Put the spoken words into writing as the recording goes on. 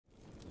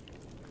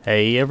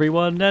Hey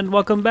everyone, and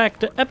welcome back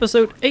to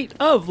episode 8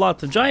 of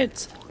Lots of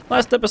Giants.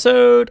 Last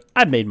episode,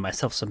 I made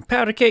myself some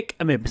powder cake,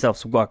 I made myself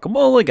some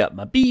guacamole, got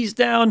my bees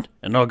down,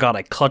 and oh god,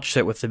 I clutched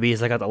it with the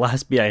bees. I got the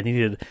last bee I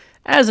needed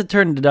as it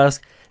turned to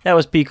dusk. That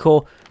was pretty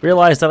cool.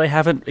 Realized that I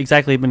haven't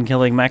exactly been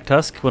killing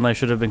MacTusk when I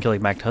should have been killing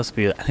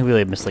MacTusk. I think we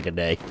really missed like a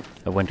day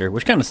of winter,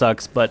 which kind of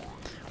sucks, but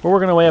we're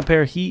working our way up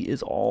here. He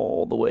is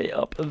all the way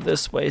up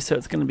this way, so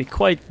it's going to be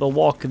quite the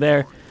walk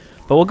there.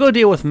 But we'll go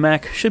deal with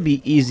Mac. Should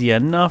be easy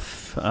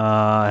enough.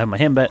 I have my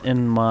handbat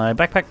in my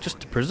backpack just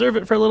to preserve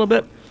it for a little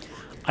bit.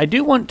 I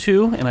do want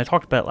to, and I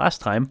talked about it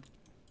last time,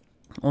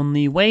 on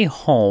the way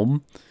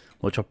home,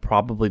 which I'll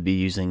probably be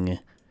using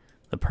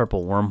the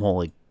purple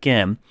wormhole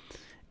again,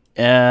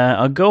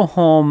 I'll go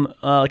home,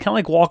 kind of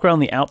like walk around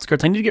the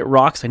outskirts. I need to get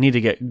rocks. I need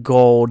to get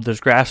gold. There's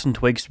grass and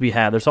twigs to be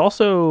had. There's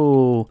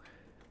also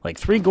like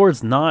 3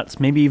 gourds knots,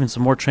 maybe even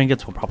some more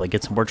trinkets. We'll probably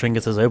get some more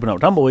trinkets as I open up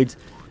tumbleweeds.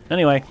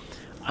 Anyway,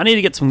 I need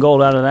to get some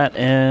gold out of that,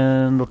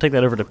 and we'll take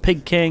that over to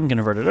Pig King,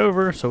 convert it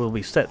over, so we'll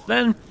be set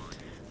then.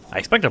 I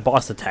expect a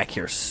boss attack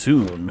here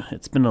soon.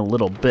 It's been a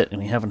little bit,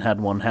 and we haven't had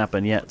one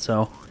happen yet,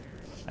 so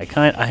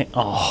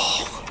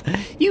oh,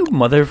 you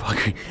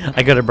motherfucker.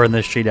 I gotta burn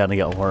this tree down to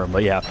get warm,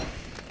 but yeah.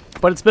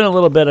 But it's been a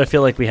little bit. I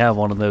feel like we have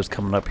one of those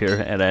coming up here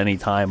at any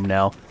time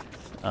now.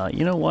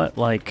 You know what,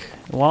 like,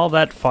 while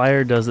that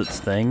fire does its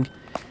thing,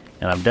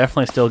 and I'm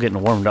definitely still getting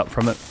warmed up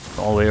from it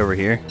all the way over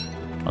here,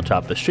 I'll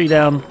chop this tree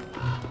down.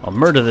 I'll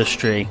murder this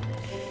tree.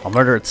 I'll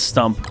murder its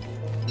stump.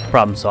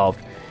 Problem solved.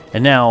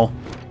 And now,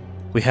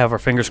 we have our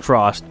fingers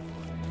crossed.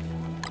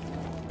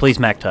 Please,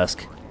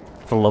 MacTusk,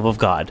 for the love of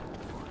God,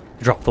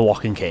 drop the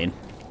walking cane.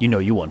 You know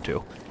you want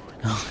to.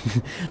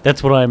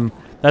 That's what I'm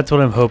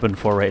hoping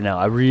for right now.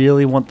 I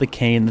really want the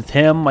cane. The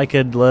Tim I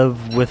could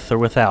live with or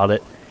without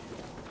it,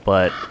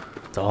 but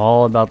it's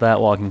all about that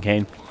walking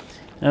cane.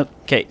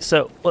 Okay,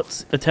 so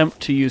let's attempt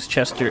to use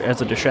Chester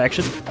as a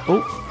distraction.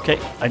 Oh, okay.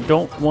 I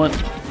don't want...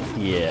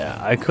 Yeah,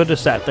 I could have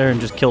sat there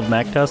and just killed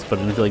MacTusk, but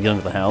I didn't feel like dealing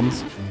with the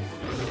hounds.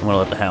 I'm going to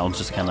let the hounds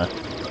just kind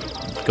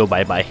of go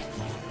bye-bye.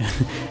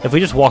 If we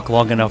just walk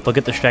long enough, they'll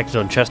get distracted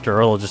on Chester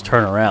or they'll just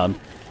turn around.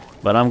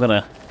 But I'm going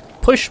to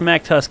push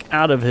MacTusk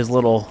out of his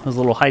little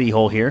hidey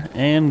hole here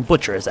and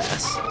butcher his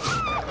ass.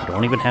 I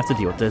don't even have to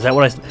deal with this. Is that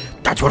what I...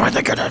 That's what I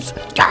think it is!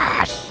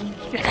 Yes!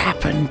 It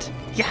happened!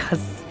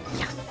 Yes!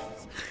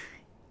 Yes!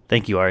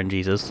 Thank you,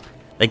 RNGesus.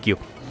 Thank you.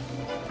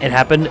 It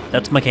happened.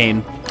 That's my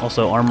cane.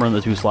 Also, armor in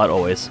the 2 slot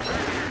always.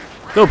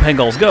 Go,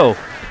 Pengulls, go!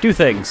 Do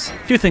things.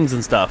 Do things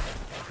and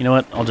stuff. You know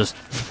what? We'll just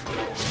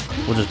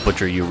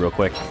butcher you real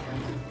quick.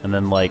 And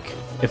then, like,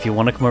 if you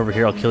want to come over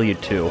here, I'll kill you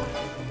too.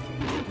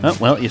 Oh,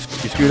 well, you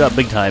screwed up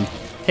big time.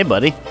 Hey,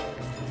 buddy.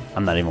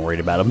 I'm not even worried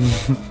about him.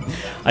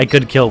 I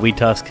could kill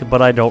Weetusk,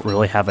 but I don't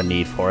really have a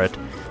need for it.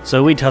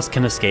 So Weetusk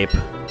can escape.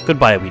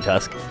 Goodbye,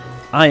 Weetusk.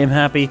 I am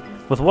happy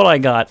with what I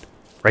got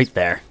right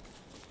there.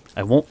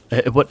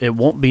 It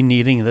won't be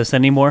needing this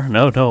anymore.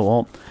 No, it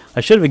won't.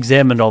 I should have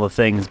examined all the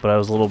things, but I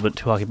was a little bit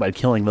too occupied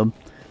killing them.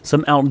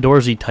 Some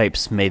outdoorsy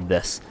types made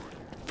this.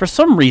 For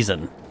some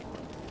reason,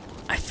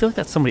 I feel like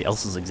that's somebody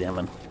else's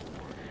examine.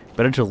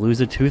 Better to lose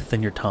a tooth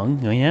than your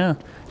tongue. Oh yeah,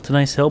 it's a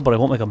nice hill, but I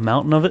won't make a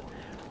mountain of it.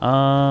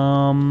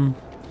 Yeah,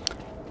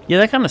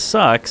 that kind of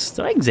sucks.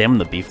 Did I examine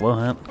the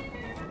beefalo hat?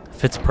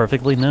 Fits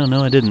perfectly.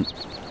 No, I didn't.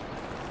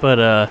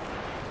 But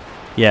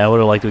yeah, I would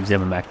have liked to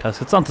examine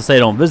MacTusk. It's not to say I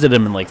don't visit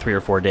him in like 3 or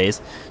 4 days.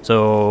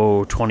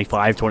 So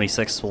 25,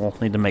 26, we'll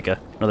need to make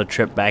another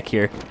trip back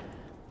here.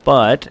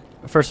 But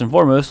first and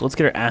foremost, let's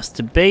get our ass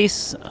to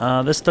base.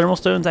 This thermal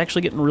stone's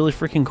actually getting really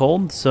freaking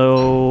cold,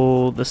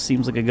 so this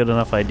seems like a good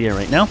enough idea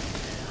right now.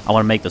 I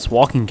want to make this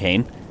walking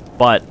cane,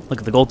 but look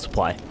at the gold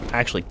supply. I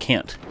actually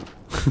can't.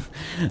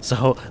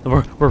 So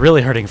we're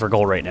really hurting for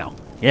gold right now.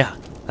 Yeah,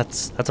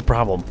 that's a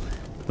problem.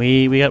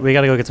 We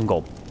gotta go get some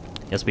gold.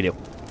 Yes, we do.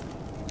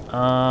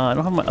 I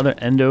don't have my other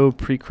endo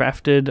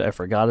pre-crafted. I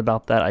forgot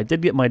about that. I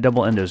did get my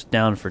double endos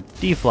down for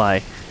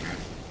D-Fly,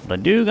 but I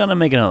do gotta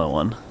make another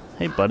one.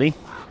 Hey, buddy,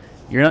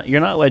 you're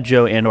not Wet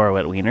Joe and or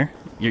Wet Wiener.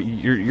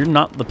 You're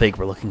not the pig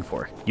we're looking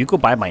for. You go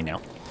bye now.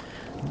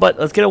 But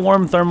let's get a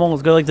warm thermal.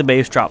 Let's go like the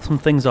base, drop some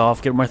things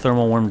off, get my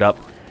thermal warmed up.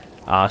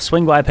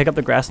 Swing by, pick up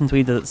the grass and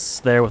twig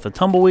that's there with the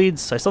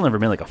tumbleweeds. I still never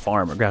made like a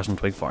farm, a grass and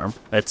twig farm.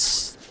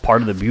 That's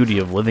part of the beauty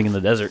of living in the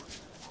desert.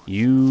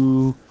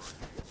 You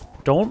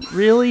don't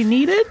really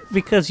need it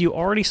because you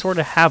already sort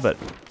of have it.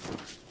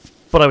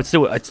 But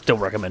I'd still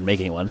recommend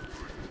making one.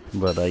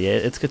 But yeah,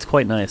 it's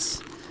quite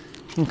nice.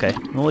 Okay,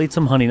 we'll eat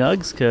some honey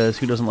nugs because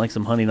who doesn't like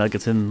some honey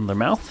nuggets in their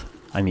mouth?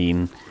 I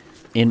mean,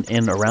 in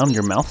and around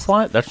your mouth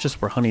slot. That's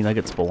just where honey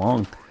nuggets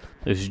belong.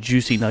 Those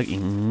juicy nuggets.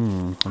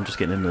 I'm just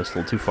getting into this a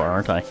little too far,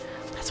 aren't I?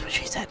 That's what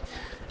she said.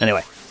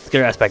 Anyway, let's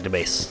get our ass back to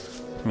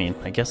base. I mean,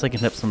 I guess I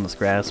can nip some of this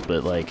grass,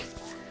 but like,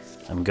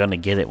 I'm gonna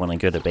get it when I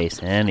go to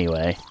base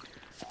anyway.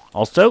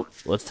 Also,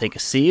 let's take a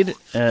seed.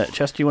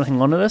 Chester, you want to hang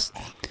on to this?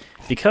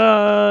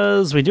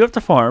 Because we do have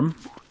to farm,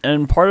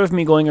 and part of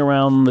me going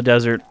around the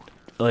desert,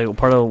 like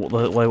part of what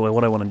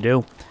I want to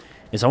do,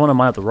 is I want to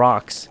mine up the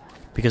rocks,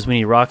 because we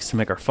need rocks to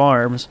make our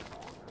farms.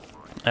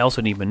 I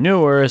also need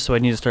manure, so I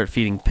need to start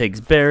feeding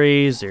pigs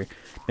berries, or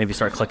maybe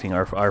start collecting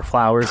our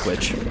flowers,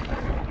 which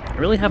I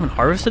really haven't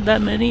harvested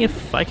that many,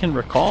 if I can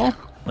recall.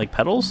 Like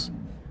petals.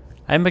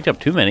 I haven't picked up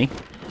too many.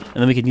 And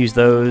then we can use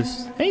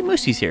those. Hey,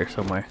 Moosey's here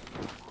somewhere.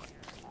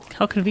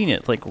 How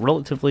convenient, like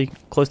relatively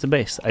close to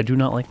base. I do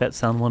not like that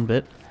sound one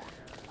bit.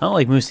 I don't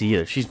like Moosey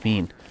either. She's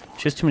mean.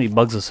 She has too many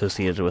bugs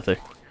associated with her.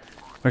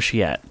 Where's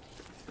she at?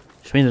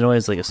 She made the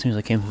noise like as soon as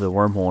I came through the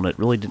wormhole, and it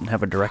really didn't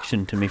have a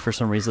direction to me for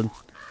some reason.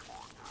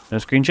 No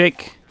screen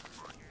shake.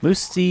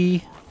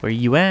 Moosey, where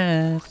you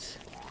at?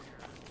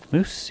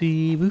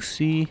 Moosey,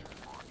 Moosey.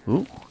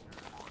 Ooh.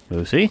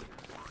 Moosey?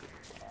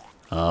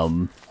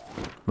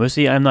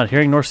 Moosey, I'm not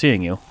hearing nor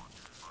seeing you.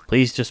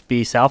 Please just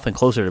be south and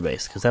closer to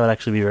base, because that would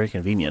actually be very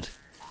convenient.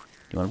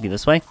 Do you want to be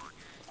this way?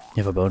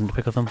 You have a bone to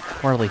pick with him?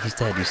 Marley, he's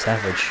dead, you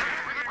savage.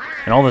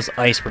 And all this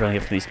ice we're going to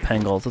get from these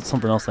pangolins, that's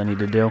something else I need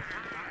to do.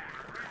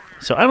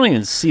 So I don't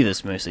even see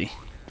this Moosey.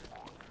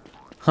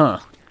 Huh.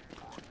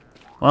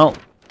 Well,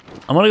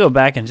 I'm going to go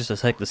back in just a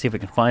sec to see if we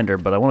can find her,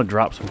 but I want to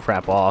drop some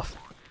crap off.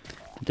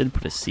 I did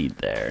put a seed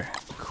there.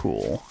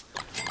 Cool.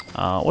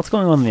 What's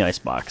going on in the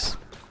icebox?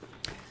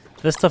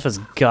 This stuff has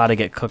got to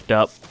get cooked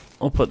up.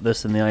 We'll put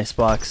this in the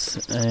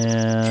icebox.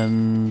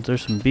 And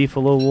there's some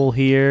beefalo wool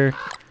here.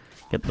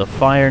 Get the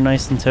fire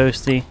nice and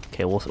toasty.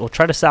 Okay, we'll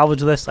try to salvage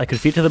this. I could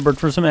feed to the bird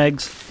for some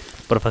eggs,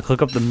 but if I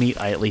cook up the meat,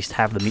 I at least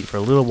have the meat for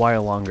a little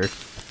while longer.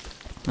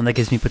 And that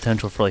gives me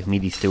potential for like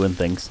meaty stew and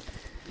things.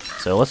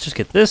 So let's just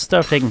get this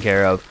stuff taken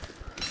care of.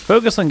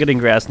 Focus on getting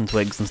grass and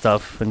twigs and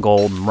stuff, and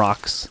gold and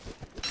rocks.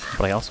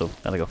 But I also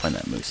gotta go find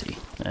that Moosey.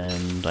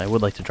 And I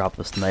would like to drop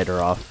this niter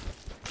off.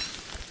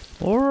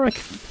 Or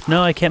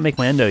no, I can't make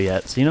my endo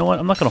yet. So you know what?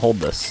 I'm not gonna hold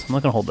this. I'm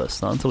not gonna hold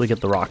this. Not until we get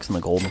the rocks and the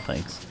gold and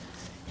things.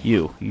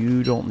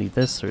 You don't need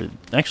this. Or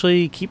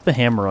actually, keep the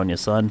hammer on you,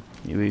 son.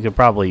 You could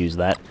probably use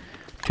that.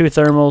 2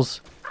 thermals.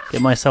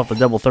 Get myself a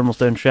double thermal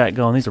stone shack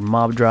going. These are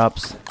mob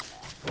drops.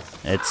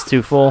 It's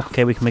too full.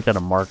 Okay, we can make that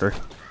a marker.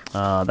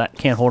 That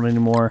can't hold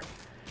anymore.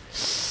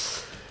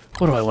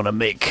 What do I want to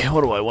make?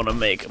 What do I want to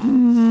make?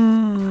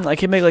 I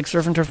can make like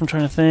surf and turf. I'm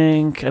trying to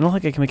think. I don't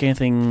think I can make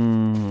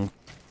anything.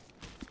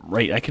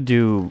 Right, I could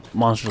do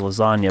monster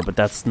lasagna, but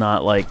that's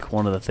not like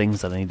one of the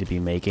things that I need to be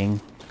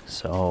making.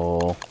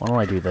 So why don't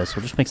I do this?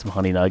 We'll just make some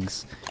honey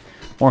nugs.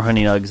 More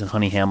honey nugs and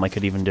honey ham I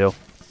could even do.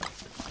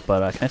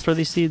 But can I store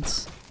these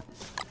seeds?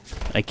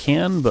 I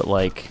can, but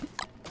like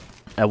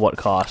at what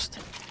cost?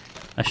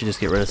 I should just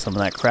get rid of some of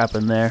that crap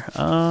in there.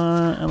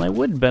 And I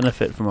would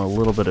benefit from a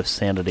little bit of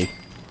sanity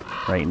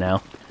right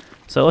now.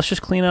 So let's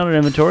just clean out our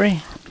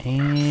inventory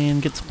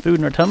and get some food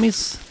in our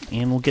tummies,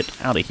 and we'll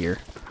get out of here.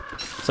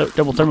 So,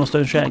 double thermal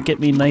stone shack, get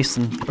me nice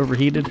and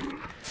overheated.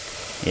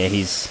 Yeah,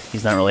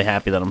 he's not really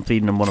happy that I'm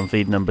feeding him what I'm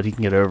feeding him, but he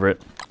can get over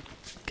it.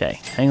 Okay,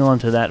 hang on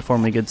to that for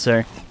me, good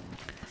sir.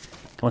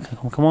 Come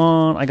on, come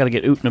on. I gotta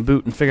get oot in a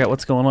boot and figure out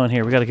what's going on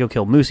here. We gotta go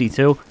kill Moosey,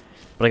 too.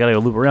 But I gotta go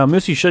loop around.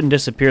 Moosey shouldn't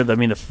disappear. I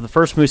mean, the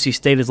first Moosey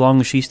stayed as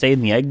long as she stayed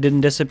and the egg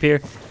didn't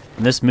disappear.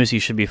 And this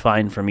Moosey should be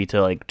fine for me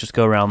to, like, just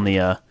go around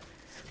the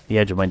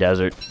edge of my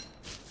desert.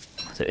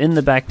 So, in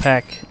the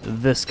backpack,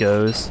 this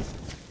goes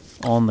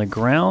on the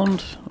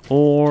ground.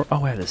 Or,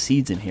 oh, I have the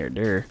seeds in here.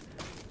 There.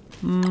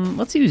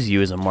 Let's use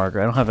you as a marker.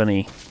 I don't have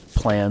any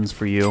plans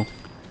for you.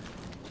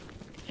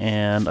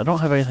 And I don't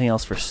have anything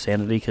else for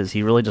sanity because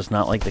he really does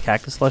not like the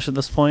cactus flesh at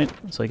this point.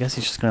 So I guess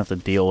he's just going to have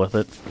to deal with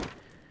it.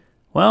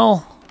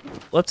 Well,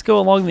 let's go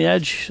along the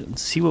edge and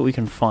see what we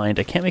can find.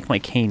 I can't make my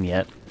cane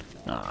yet.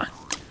 I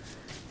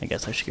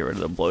guess I should get rid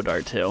of the blow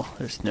dart too.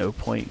 There's no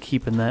point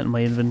keeping that in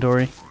my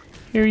inventory.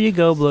 Here you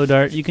go, blow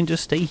dart. You can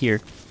just stay here.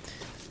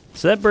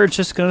 So that bird's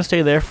just going to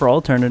stay there for all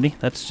eternity.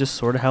 That's just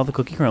sort of how the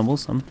cookie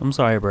crumbles. I'm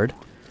sorry, bird.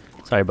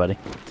 Sorry, buddy.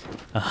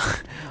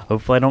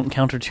 Hopefully I don't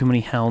encounter too many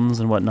hounds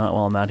and whatnot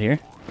while I'm out here.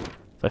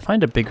 If I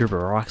find a big group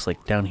of rocks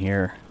like down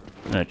here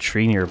in a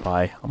tree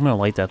nearby, I'm going to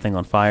light that thing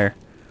on fire,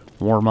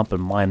 warm up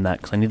and mine that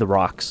because I need the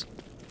rocks.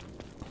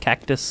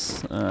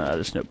 Cactus.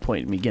 There's no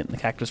point in me getting the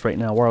cactus right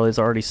now. Warley's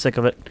already sick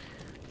of it.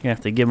 You're going to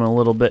have to give him a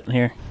little bit in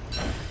here.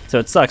 So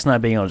it sucks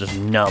not being able to just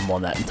numb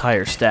on that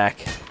entire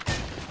stack.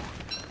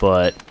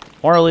 But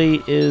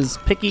Warley is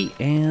picky,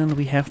 and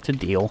we have to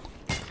deal.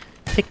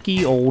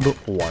 Picky old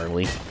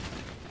Warley.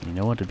 You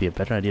know what? It'd be a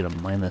better idea to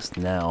mine this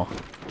now.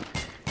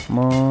 Come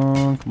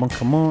on, come on,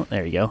 come on.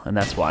 There you go. And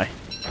that's why.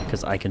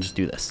 Because I can just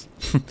do this.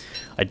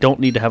 I don't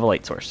need to have a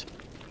light source.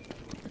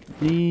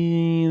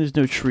 There's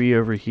no tree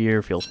over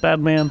here. Feels bad,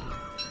 man.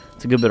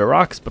 It's a good bit of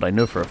rocks, but I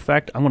know for a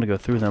fact I'm going to go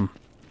through them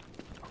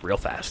real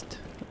fast.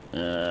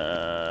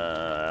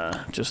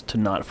 Just to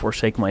not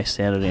forsake my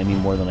sanity any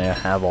more than I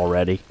have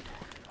already.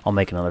 I'll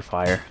make another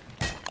fire.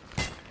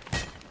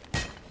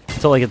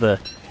 Until I get the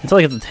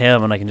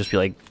tam and I can just be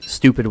like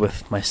stupid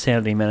with my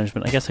sanity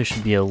management. I guess I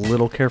should be a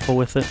little careful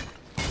with it.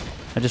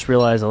 I just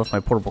realized I left my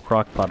portable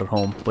crock pot at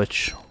home,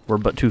 which we're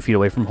but 2 feet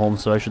away from home,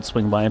 so I should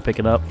swing by and pick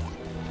it up.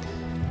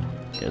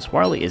 Because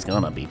Warley is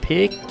gonna be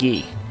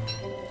picky.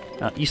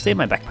 You stay in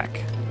my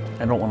backpack.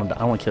 I don't want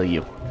to kill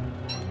you.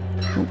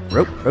 Ooh,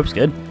 rope. Rope's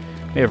good.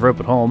 We have rope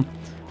at home.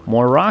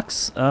 More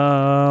rocks.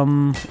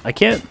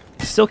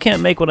 Still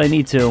can't make what I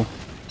need to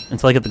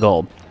until I get the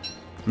gold.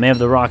 I may have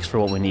the rocks for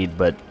what we need,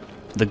 but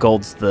the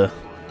gold's the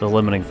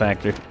limiting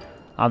factor.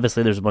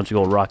 Obviously, there's a bunch of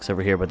gold rocks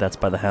over here, but that's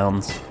by the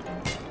hounds.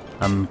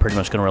 I'm pretty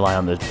much going to rely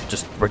on the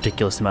just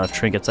ridiculous amount of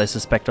trinkets I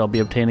suspect I'll be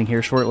obtaining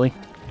here shortly.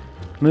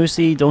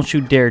 Moosey, don't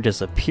you dare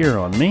disappear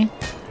on me.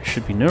 There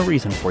should be no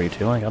reason for you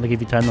to. I gotta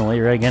give you time to lay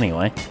your egg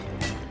anyway.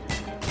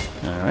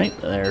 Alright,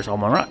 there's all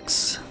my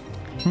rocks.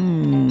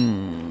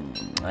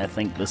 I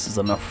think this is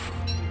enough.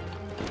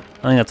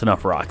 I think that's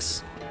enough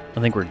rocks.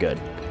 I think we're good.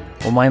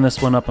 We'll mine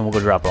this one up and we'll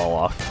go drop it all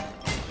off.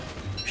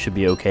 Should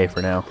be okay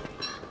for now.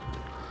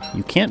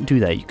 You can't do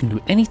that. You can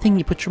do anything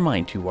you put your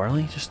mind to,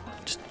 Warley. Just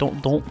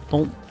don't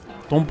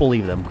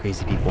believe them,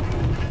 crazy people.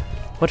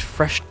 What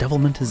fresh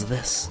devilment is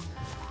this?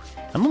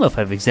 I don't know if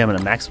I've examined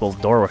a Maxwell's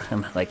door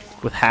like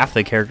with half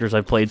the characters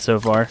I've played so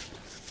far.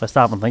 If I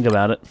stop and think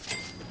about it.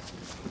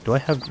 Do I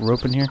have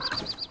rope in here?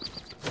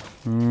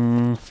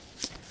 You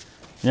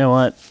know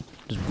what?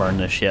 Just burn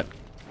this shit.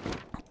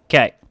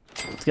 Okay.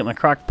 Let's get my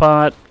crock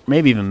pot.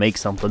 Maybe even make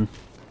something.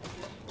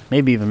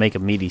 Maybe even make a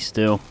meaty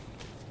stew.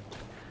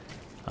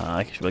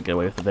 I should get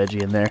away with the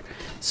veggie in there.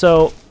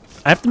 So,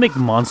 I have to make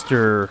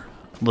monster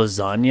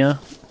lasagna,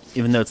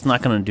 even though it's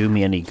not going to do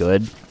me any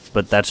good.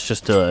 But that's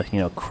just to, you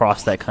know,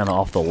 cross that kind of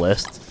off the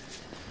list.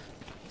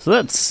 So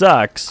that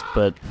sucks,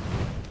 but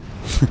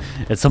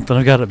it's something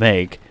I've got to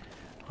make.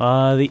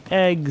 The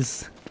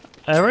eggs.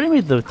 I already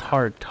made the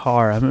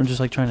tartare. I'm just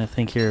like trying to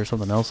think here of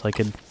something else I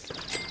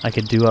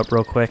could do up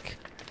real quick.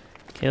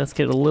 Okay, let's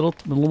get a little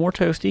more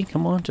toasty.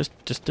 Come on,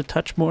 just a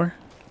touch more.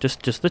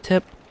 Just the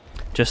tip.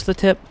 Just the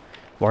tip.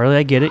 Warley,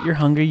 I get it. You're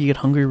hungry. You get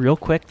hungry real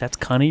quick. That's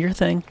kind of your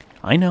thing.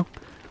 I know.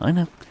 I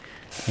know.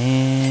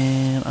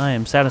 And I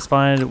am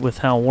satisfied with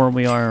how warm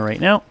we are right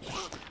now.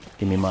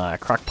 Give me my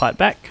crock pot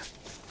back.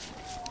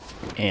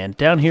 And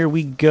down here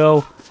we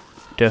go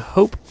to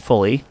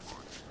hopefully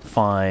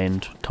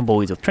find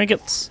tumbleweeds with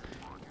trinkets.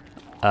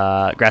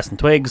 Grass and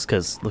twigs,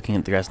 because looking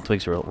at the grass and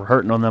twigs, we're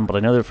hurting on them. But I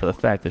know that for the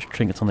fact there's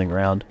trinkets on the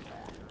ground.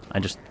 I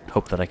just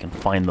hope that I can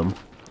find them.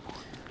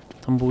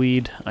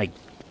 Tumbleweed, I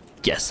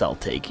guess I'll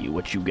take you.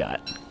 What you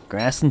got?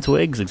 Grass and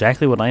twigs,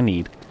 exactly what I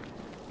need.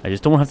 I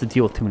just don't have to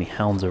deal with too many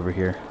hounds over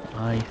here.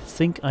 I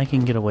think I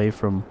can get away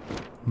from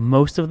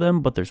most of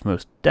them, but there's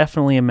most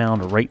definitely a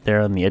mound right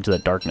there on the edge of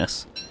that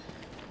darkness.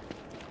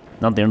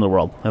 Not the end of the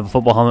world. We have a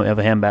football helmet, we have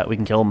a hand bat, we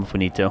can kill them if we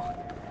need to.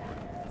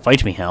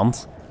 Fight me,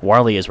 hounds.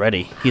 Warley is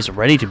ready. He's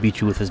ready to beat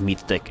you with his meat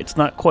stick. It's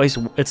not quite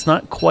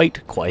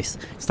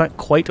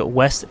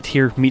West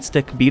tier meat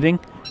stick beating,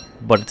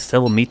 but it's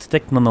still a meat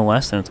stick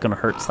nonetheless, and it's gonna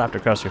hurt slapped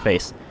across your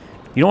face.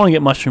 You don't want to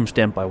get mushroom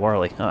stamped by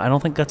Warley. I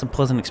don't think that's a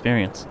pleasant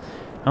experience.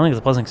 I don't think it's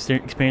a pleasant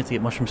experience to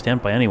get mushroom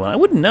stamped by anyone. I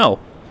wouldn't know.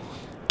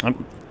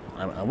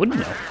 I wouldn't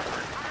know.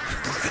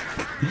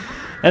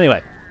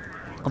 Anyway,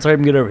 let's hurry up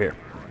and get over here.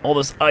 All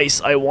this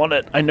ice, I want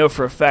it. I know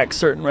for a fact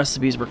certain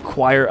recipes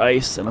require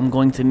ice, and I'm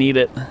going to need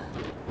it.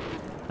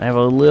 I have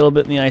a little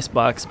bit in the ice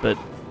box, but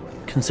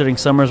considering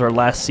summer's our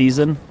last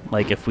season,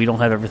 like if we don't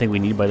have everything we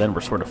need by then,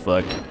 we're sort of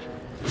fucked.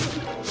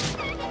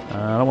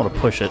 I don't want to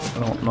push it. I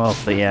don't know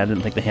if I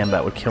didn't think the hand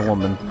bat would kill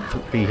him in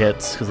 3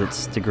 hits because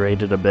it's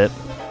degraded a bit.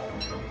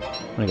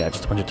 What do I got?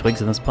 Just a bunch of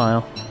twigs in this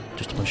pile?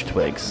 Just a bunch of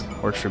twigs.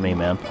 Works for me,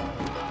 man.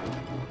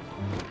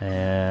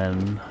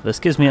 And this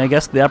gives me, I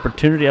guess, the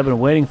opportunity I've been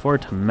waiting for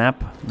to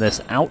map this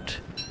out.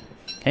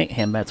 Okay,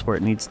 hand bat's where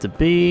it needs to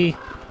be.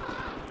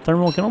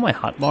 Thermal, get on my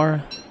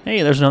hotbar.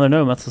 Hey, there's another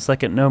gnome. That's the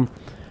second gnome.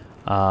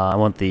 I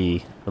want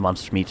the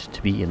monster meat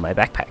to be in my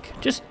backpack,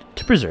 just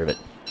to preserve it.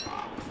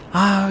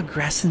 Ah,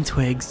 grass and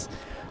twigs.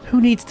 Who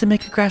needs to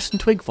make a grass and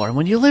twig farm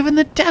when you live in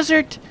the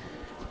desert?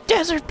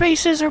 Desert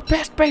bases are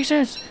best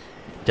bases.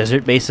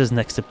 Desert bases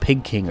next to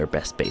Pig King are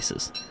best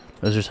bases.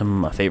 Those are some of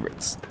my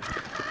favorites.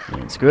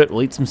 And screw it,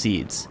 we'll eat some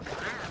seeds.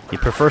 You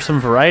prefer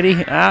some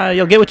variety?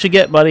 You'll get what you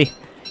get, buddy.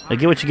 You'll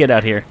get what you get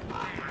out here.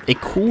 A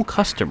cool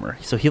customer.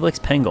 So he likes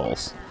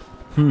Pangolls.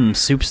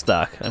 Soup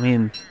stock. I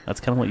mean,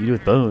 that's kind of what you do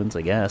with bones,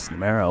 I guess, and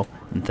marrow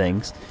and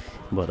things.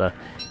 But,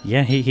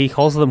 yeah, he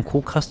calls them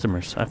cool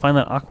customers. I find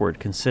that awkward,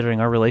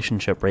 considering our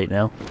relationship right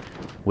now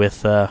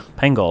with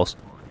Pangolls.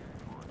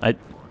 I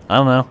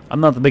don't know.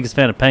 I'm not the biggest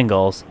fan of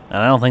Pangolls, and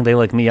I don't think they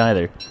like me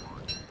either.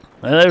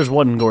 There's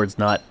one Gord's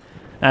Knot.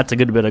 That's a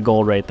good bit of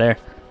gold right there.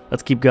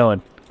 Let's keep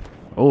going.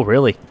 Oh,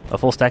 really? A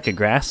full stack of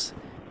grass?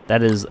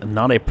 That is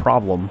not a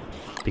problem,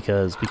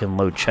 because we can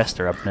load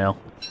Chester up now.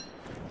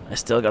 I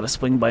still gotta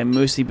swing by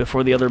Moosey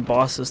before the other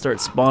bosses start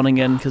spawning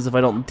in, because if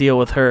I don't deal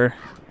with her,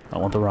 I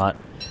want the rot.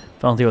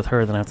 If I don't deal with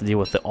her, then I have to deal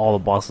with all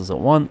the bosses at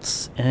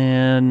once,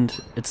 and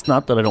it's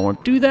not that I don't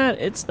want to do that,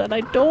 it's that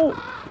I don't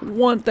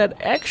want that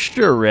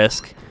extra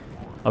risk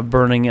of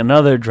burning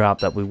another drop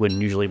that we wouldn't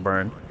usually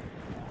burn,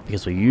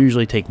 because we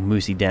usually take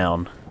Moosey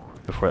down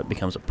before it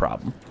becomes a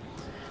problem.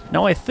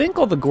 Now, I think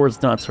all the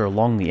Gord's Knots are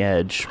along the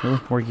edge. Really?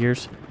 More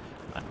gears?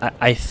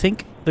 I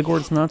think the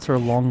Gord's Knots are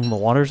along the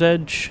water's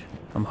edge.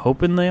 I'm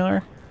hoping they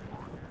are.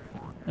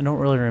 I don't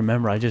really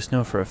remember. I just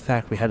know for a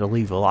fact we had to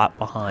leave a lot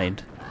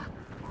behind.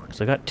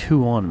 So I got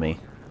 2 on me.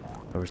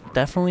 There was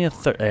definitely a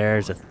third.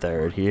 There's a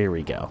third. Here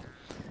we go.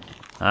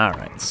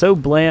 Alright, so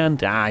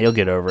bland. Ah, you'll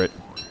get over it.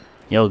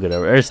 You'll get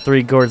over it. There's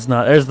 3 gourds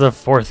knot. There's the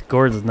 4th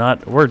gourds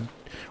knot.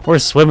 We're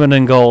swimming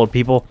in gold,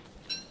 people.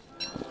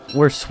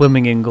 We're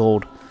swimming in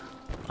gold.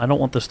 I don't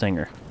want the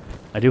stinger.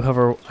 I do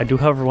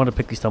however want to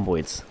pick these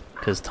tumbleweeds,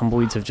 because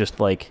tumbleweeds have just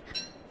like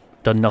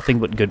done nothing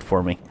but good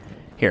for me.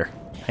 Here,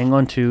 hang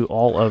on to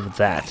all of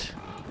that,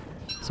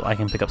 so I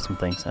can pick up some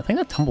things. I think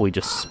that tumbleweed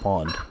just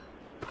spawned.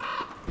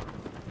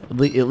 At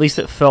least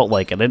it felt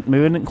like it.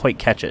 Maybe I didn't quite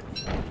catch it.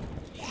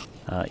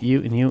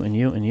 You and you and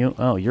you and you.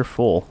 Oh, you're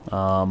full.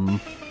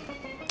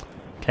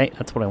 Okay,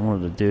 that's what I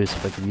wanted to do, so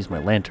if I could use my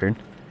lantern.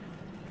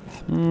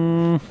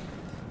 I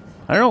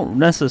don't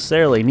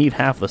necessarily need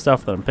half the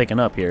stuff that I'm picking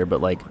up here, but,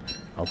 like,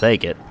 I'll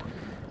take it.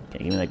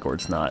 Okay, give me that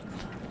gourd's knot.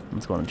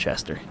 Let's go on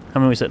Chester. How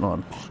many are we sitting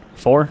on?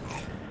 4?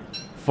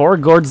 4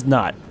 gourd's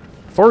knot.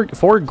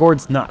 4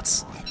 gourd's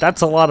knots.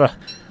 That's a lot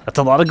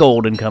of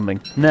gold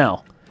incoming.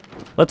 Now,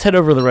 let's head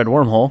over to the red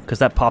wormhole, because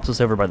that pops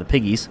us over by the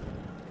piggies.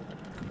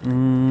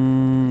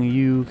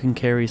 You can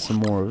carry some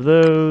more of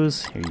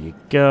those. Here you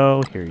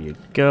go. Here you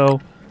go.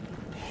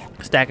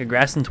 Stack of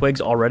grass and twigs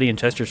already in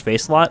Chester's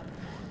face slot.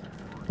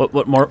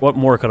 What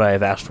more could I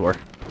have asked for?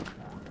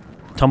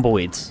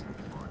 Tumbleweeds.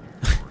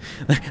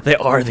 They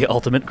are the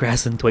ultimate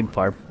grass and twig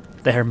farm.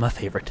 They are my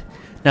favorite.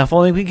 Now, if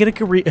only we could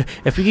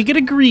get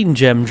a green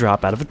gem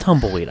drop out of a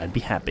tumbleweed, I'd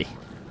be happy.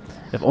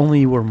 If only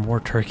you were more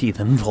turkey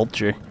than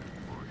vulture.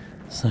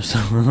 So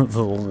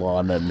the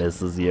lawn that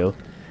misses you.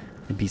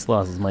 And peace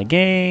loss is my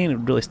gain. It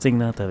would really sting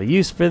not to have a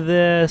use for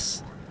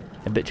this.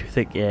 A bit too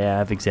thick. Yeah,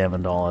 I've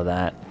examined all of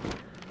that.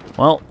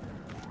 Well,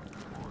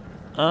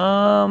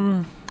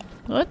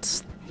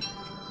 let's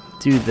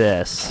do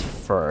this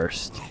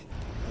first.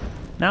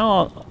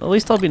 Now, at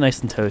least I'll be nice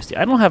and toasty.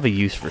 I don't have a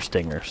use for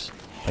stingers.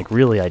 Like,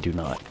 really, I do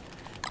not.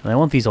 And I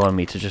want these on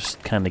me to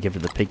just kind of give to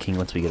the Pig King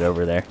once we get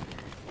over there.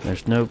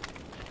 There's no...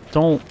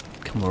 Don't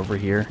come over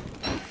here.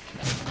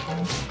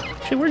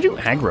 Actually, where'd you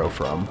aggro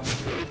from?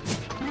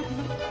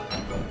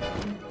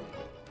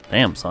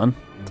 Damn, son.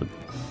 It's a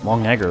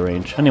long aggro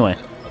range. Anyway,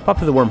 pop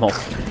through the wormhole.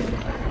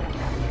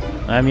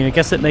 I mean, I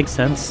guess it makes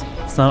sense.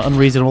 It's not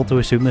unreasonable to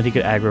assume that he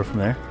could aggro from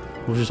there.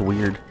 It was just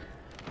weird.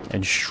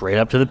 And straight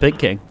up to the Pig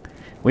King.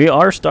 We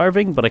are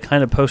starving, but I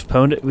kind of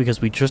postponed it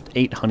because we just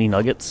ate honey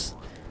nuggets.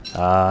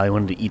 I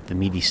wanted to eat the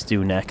meaty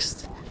stew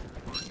next.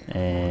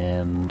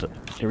 And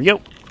here we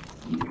go.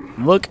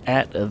 Look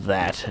at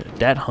that.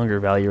 That hunger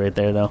value right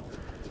there, though.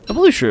 A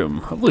blue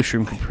shroom. A blue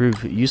shroom could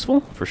prove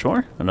useful, for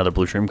sure. Another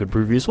blue shroom could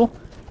prove useful.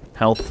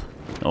 Health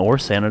or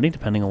sanity,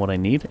 depending on what I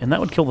need. And that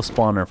would kill the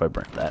spawner if I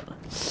burnt that.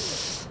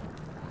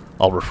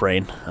 I'll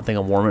refrain. I think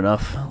I'm warm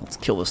enough. Let's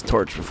kill this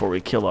torch before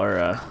we kill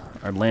our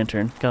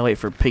lantern. Gotta wait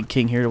for Pig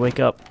King here to wake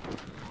up.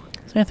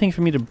 Is there anything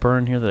for me to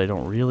burn here that I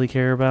don't really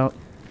care about?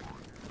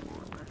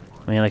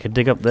 I mean, I could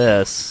dig up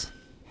this.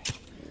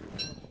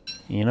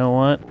 You know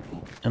what?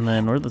 And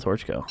then, where'd the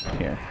torch go?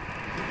 Here.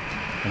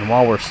 And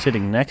while we're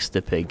sitting next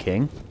to Pig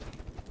King,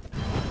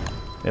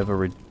 we have a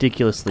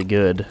ridiculously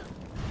good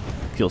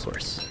fuel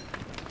source.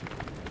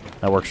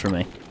 That works for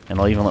me. And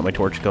I'll even let my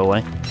torch go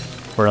away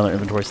for another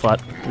inventory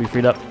slot to be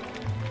freed up.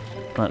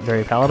 Not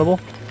very palatable?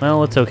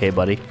 Well, it's okay,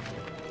 buddy.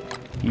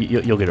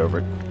 You'll get over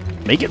it.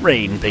 Make it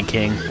rain, Pig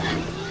King.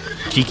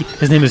 Cheeky.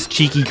 His name is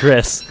Cheeky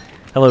Chris.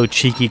 Hello,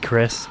 Cheeky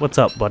Chris. What's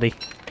up, buddy?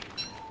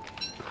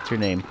 What's your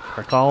name?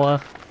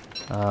 Karkala?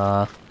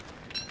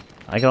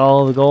 I got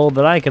all the gold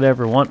that I could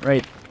ever want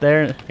right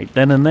there, right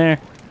then and there.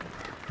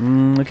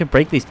 I could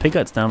break these pig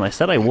guts down. I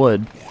said I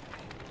would.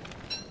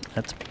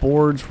 That's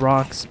boards,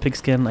 rocks,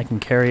 pigskin. I can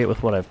carry it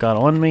with what I've got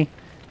on me.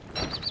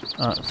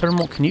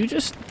 Thermal, can you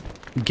just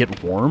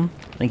get warm?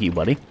 Thank you,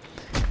 buddy.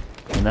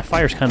 And that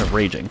fire's kind of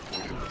raging.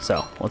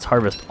 So, let's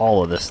harvest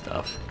all of this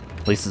stuff.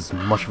 At least as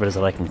much of it as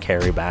that I can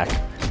carry back.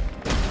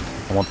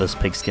 I want this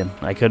pigskin.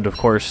 I could, of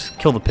course,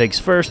 kill the pigs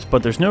first,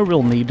 but there's no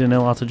real need to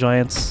know lots of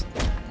giants.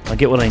 I'll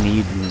get what I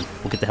need, and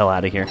we'll get the hell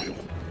out of here.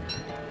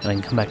 And I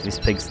can come back to these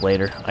pigs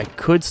later. I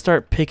could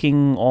start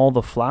picking all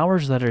the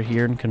flowers that are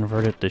here and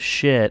convert it to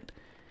shit,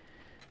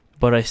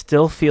 but I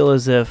still feel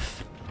as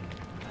if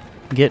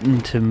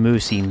getting to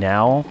Moosey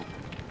now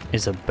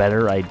is a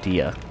better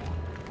idea.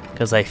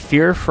 Because I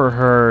fear for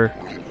her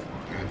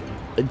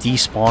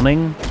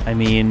despawning. I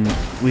mean,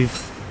 we've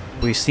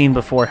seen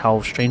before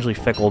how strangely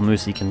fickle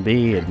Moosey can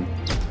be, and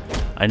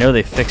I know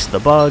they fixed the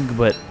bug,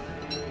 but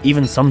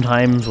even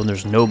sometimes when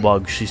there's no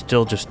bug, she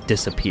still just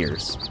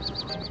disappears.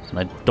 And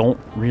I don't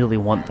really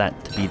want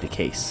that to be the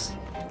case.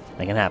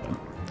 That can happen.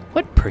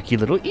 What perky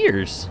little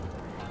ears!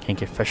 Can't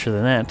get fresher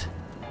than that.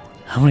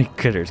 How many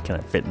critters can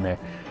I fit in there?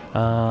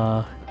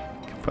 I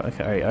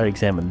already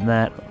examined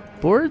that.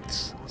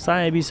 Boards?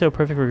 Sigh, it'd be so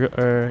perfect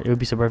for, it would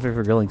be so perfect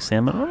for grilling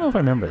salmon. I don't know if I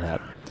remember that.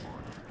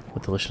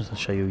 What deliciousness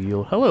shall you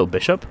yield? Hello,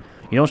 Bishop.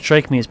 You don't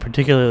strike me as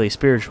particularly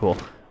spiritual.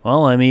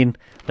 Well, I mean,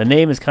 the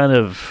name is kind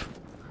of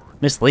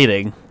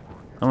misleading.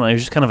 I don't know,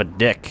 he's just kind of a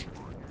dick.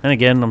 And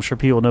again, I'm sure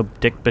people know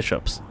dick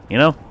bishops. You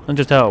know? That's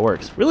just how it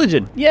works.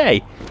 Religion!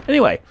 Yay!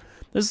 Anyway,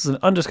 this is an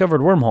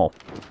undiscovered wormhole.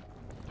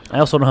 I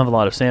also don't have a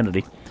lot of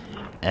sanity,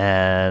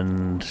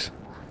 and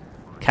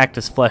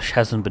cactus flesh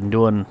hasn't been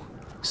doing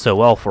so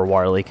well for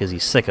Warley because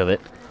he's sick of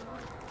it.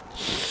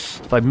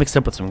 If I mixed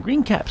up with some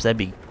green caps, that'd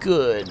be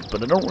good,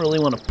 but I don't really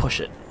want to push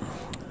it.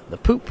 The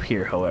poop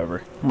here,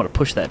 however, I'm going to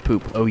push that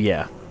poop. Oh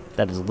yeah,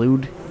 that is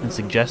lewd and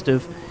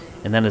suggestive,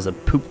 and that is a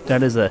poop.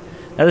 That is a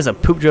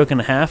poop joke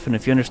and a half. And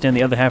if you understand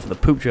the other half of the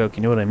poop joke,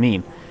 you know what I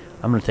mean.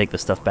 I'm going to take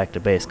this stuff back to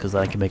base because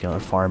I can make another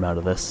farm out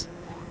of this,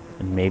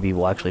 and maybe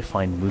we'll actually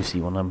find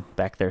Moosey when I'm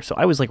back there. So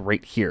I was like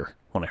right here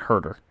when I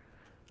heard her.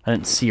 I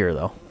didn't see her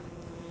though.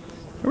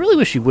 I really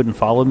wish you wouldn't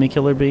follow me,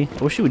 Killer Bee.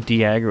 I wish you would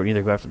de-aggro and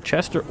either go after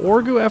Chester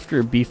or go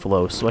after a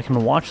Beefalo so I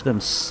can watch them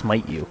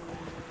smite you.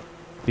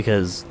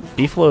 Because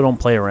Beefalo don't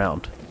play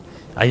around.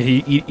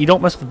 You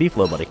don't mess with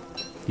Beefalo, buddy.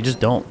 You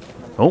just don't.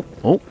 Oh,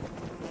 oh.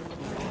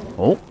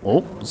 Oh,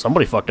 oh.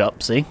 Somebody fucked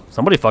up, see?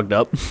 Somebody fucked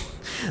up.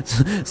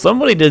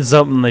 Somebody did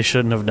something they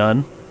shouldn't have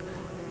done.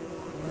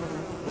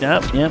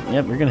 Yep, yep,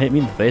 yep. You're going to hit me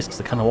in the face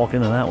because I kind of walked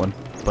into that one.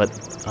 But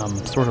I'm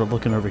sort of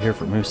looking over here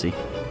for Moosey.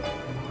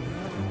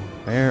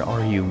 Where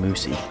are you,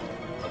 Moosey?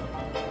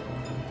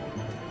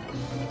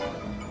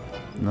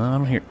 No, I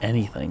don't hear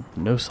anything.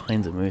 No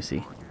signs of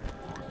Moosey.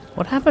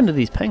 What happened to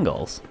these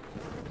Pengulls?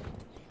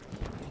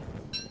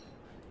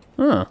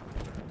 Huh.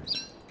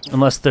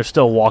 Unless they're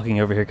still walking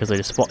over here because they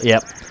just spawned.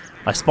 Yep.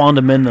 I spawned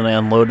them in and I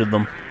unloaded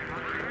them.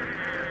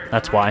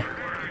 That's why.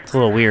 It's a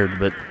little weird,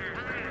 but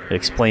it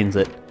explains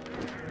it.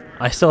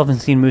 I still haven't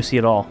seen Moosey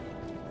at all.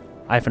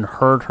 I haven't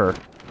heard her.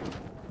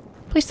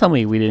 Please tell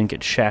me we didn't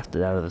get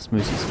shafted out of this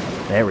Moosey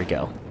spawn. There we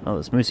go. Oh,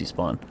 this Moosey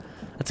spawn.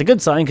 That's a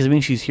good sign because it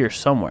means she's here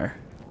somewhere.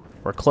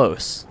 We're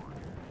close.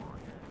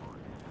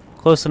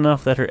 Close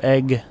enough that her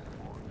egg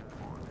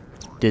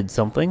did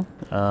something.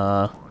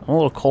 I'm a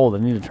little cold. I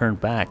need to turn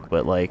back,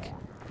 but like,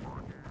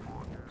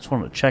 just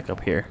wanted to check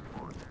up here.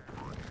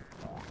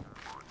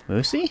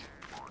 Moosey?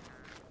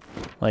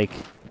 Like,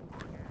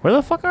 where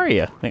the fuck are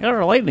you? I got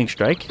our lightning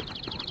strike.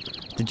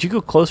 Did you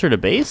go closer to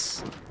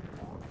base?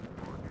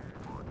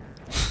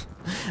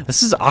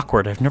 This is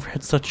awkward. I've never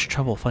had such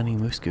trouble finding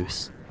Moose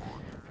Goose.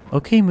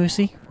 Okay,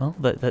 Moosey. Well,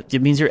 that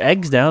means your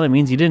egg's down. It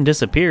means you didn't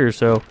disappear,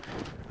 so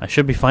I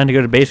should be fine to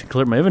go to base and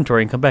clear my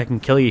inventory and come back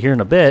and kill you here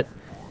in a bit.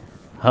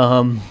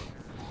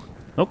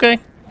 Okay.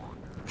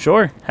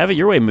 Sure. Have it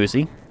your way,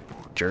 Moosey.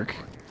 Jerk.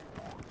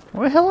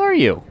 Where the hell are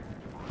you?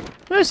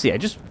 Moosey, I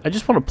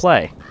just want to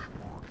play.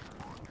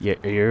 Yeah,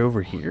 are you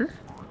over here?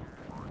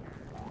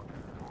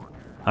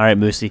 Alright,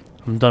 Moosey.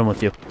 I'm done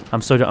with you.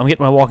 I'm so done. I'm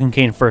getting my walking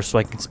cane first so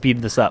I can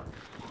speed this up.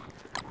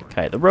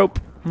 Okay, the rope.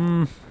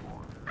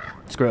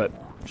 Screw it.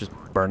 Just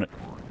burn it.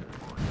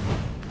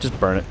 Just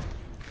burn it.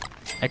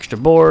 Extra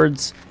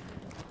boards.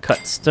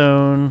 Cut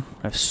stone.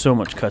 I have so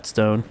much cut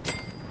stone.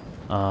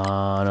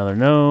 Another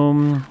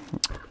gnome.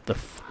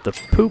 The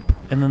poop,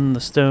 and then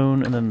the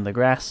stone, and then the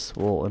grass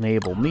will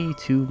enable me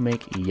to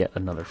make yet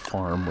another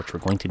farm, which we're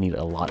going to need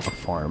a lot of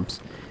farms.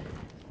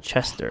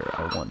 Chester,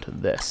 I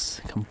want this.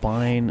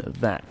 Combine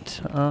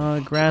that.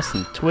 Grass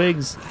and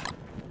twigs.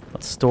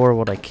 Let's store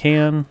what I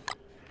can.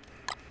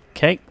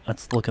 Okay,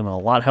 that's looking a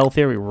lot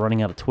healthier. We're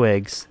running out of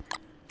twigs.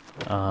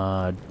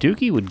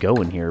 Dookie would go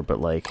in here, but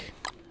like,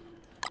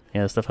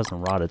 yeah, this stuff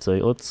hasn't rotted, so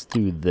let's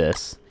do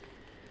this.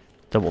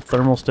 Double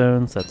thermal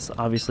stones. That's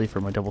obviously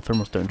for my double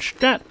thermal stone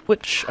stat,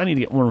 which I need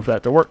to get one for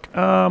that to work.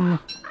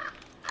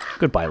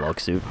 Goodbye, log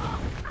suit.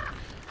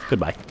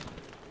 Goodbye.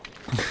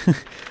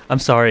 I'm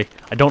sorry.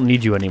 I don't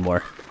need you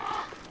anymore.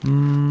 Let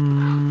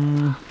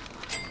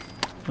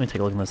me take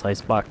a look in this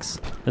ice box.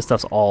 This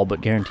stuff's all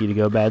but guaranteed to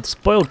go bad.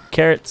 Spoiled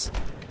carrots.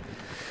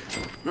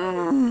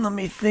 Let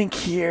me think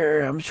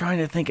here. I'm trying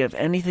to think of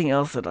anything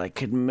else that I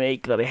could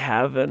make that I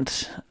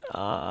haven't.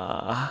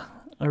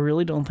 I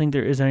really don't think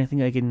there is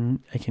anything I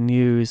can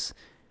use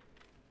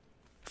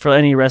for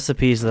any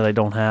recipes that I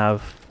don't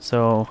have.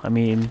 So, I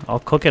mean, I'll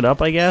cook it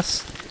up, I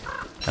guess.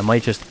 I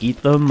might just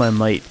eat them. I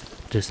might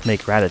just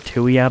make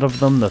ratatouille out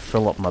of them to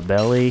fill up my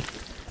belly,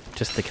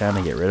 just to kind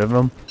of get rid of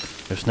them.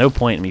 There's no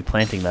point in me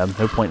planting them.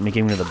 No point in me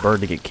giving to the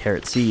bird to get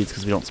carrot seeds,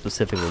 because we don't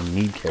specifically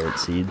need carrot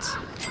seeds.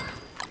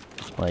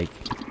 Like,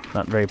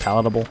 not very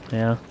palatable,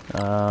 yeah.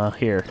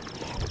 Here.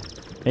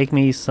 Make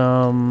me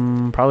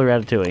some, probably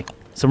ratatouille.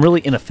 Some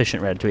really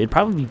inefficient ratatouille. It'd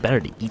probably be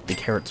better to eat the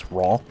carrots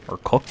raw or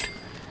cooked,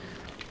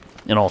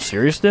 in all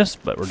seriousness,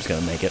 but we're just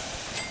going to make it.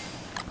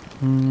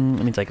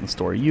 That means I can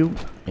store you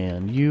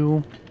and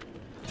you.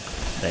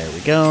 There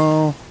we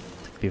go.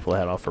 Take the people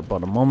head off for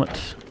but a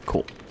moment.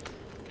 Cool.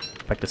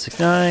 Back to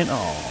 69.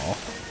 Oh,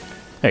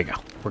 there you go.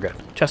 We're good.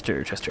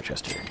 Chester, Chester,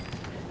 Chester.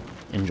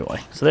 Enjoy.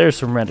 So there's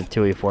some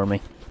ratatouille for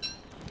me.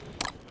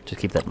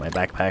 Just keep that in my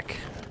backpack.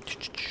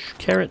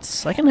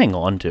 Carrots, I can hang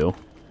on to.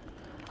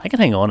 I can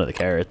hang on to the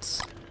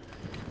carrots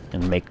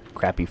and make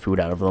crappy food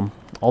out of them.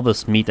 All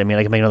this meat, I mean,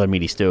 I can make another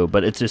meaty stew,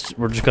 but it's just,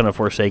 we're just gonna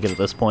forsake it at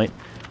this point.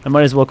 I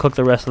might as well cook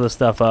the rest of the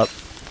stuff up.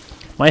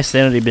 My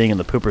sanity being in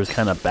the pooper is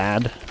kind of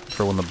bad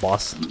for when the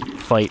boss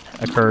fight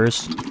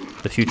occurs,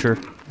 the future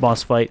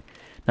boss fight.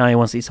 Now he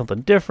wants to eat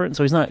something different,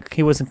 so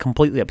he wasn't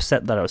completely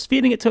upset that I was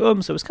feeding it to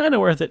him, so it was kind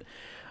of worth it.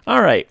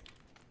 All right.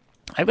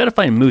 I've got to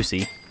find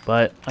Moosey,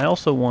 but I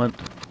also want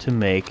to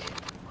make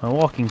my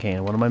walking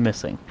cane. What am I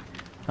missing?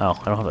 Oh,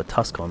 I don't have a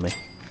tusk on me.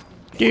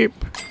 Deep.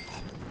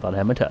 Thought I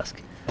had my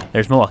tusk.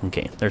 There's my walking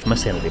cane. There's my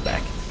sanity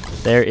back.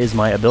 There is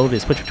my ability to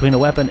switch between a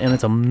weapon, and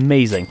it's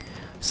amazing.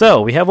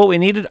 So, we have what we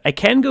needed. I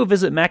can go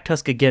visit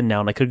MacTusk again now,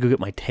 and I could go get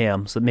my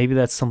Tam, so maybe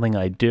that's something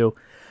I do.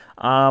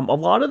 A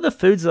lot of the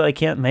foods that I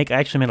can't make, I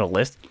actually made a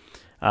list.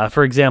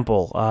 For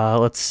example,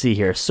 let's see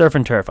here. Surf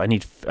and turf, I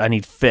need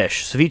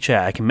fish. Ceviche,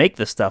 I can make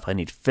this stuff, I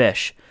need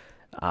fish.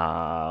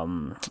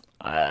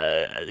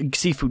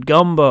 Seafood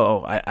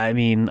gumbo, I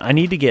mean, I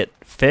need to get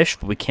fish,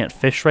 but we can't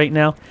fish right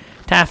now.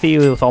 Taffy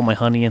with all my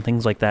honey and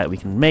things like that we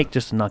can make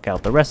just to knock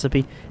out the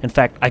recipe. In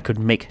fact, I could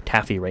make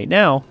taffy right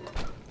now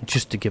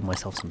just to give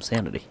myself some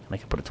sanity. And I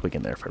could put a twig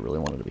in there if I really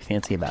wanted to be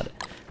fancy about it.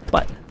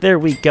 But there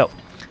we go.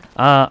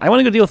 I want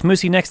to go deal with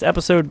Moosey next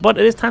episode, but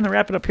it is time to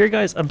wrap it up here,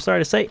 guys. I'm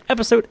sorry to say,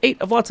 episode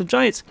 8 of Lots of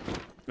Giants.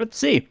 Let's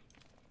see.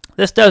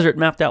 This desert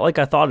mapped out like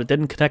I thought. It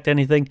didn't connect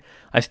anything.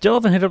 I still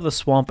haven't hit up the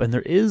swamp, and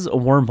there is a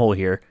wormhole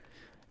here.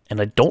 And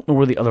I don't know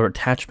where the other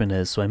attachment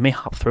is, so I may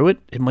hop through it.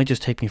 It might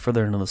just take me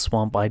further into the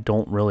swamp. I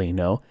don't really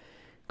know.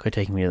 Could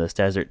take me to this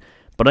desert.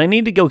 But I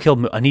need to go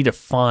kill... I need to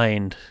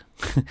find...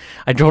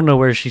 I don't know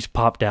where she's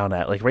popped down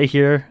at. Like right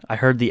here, I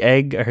heard the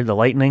egg. I heard the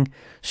lightning.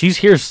 She's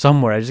here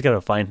somewhere. I just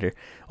gotta find her.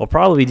 We'll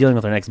probably be dealing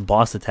with our next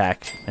boss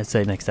attack, I'd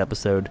say, next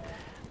episode.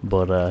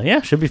 But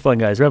yeah, should be fun,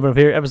 guys. Wrapping up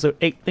here, episode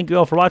 8. Thank you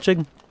all for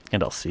watching,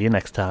 and I'll see you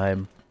next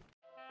time.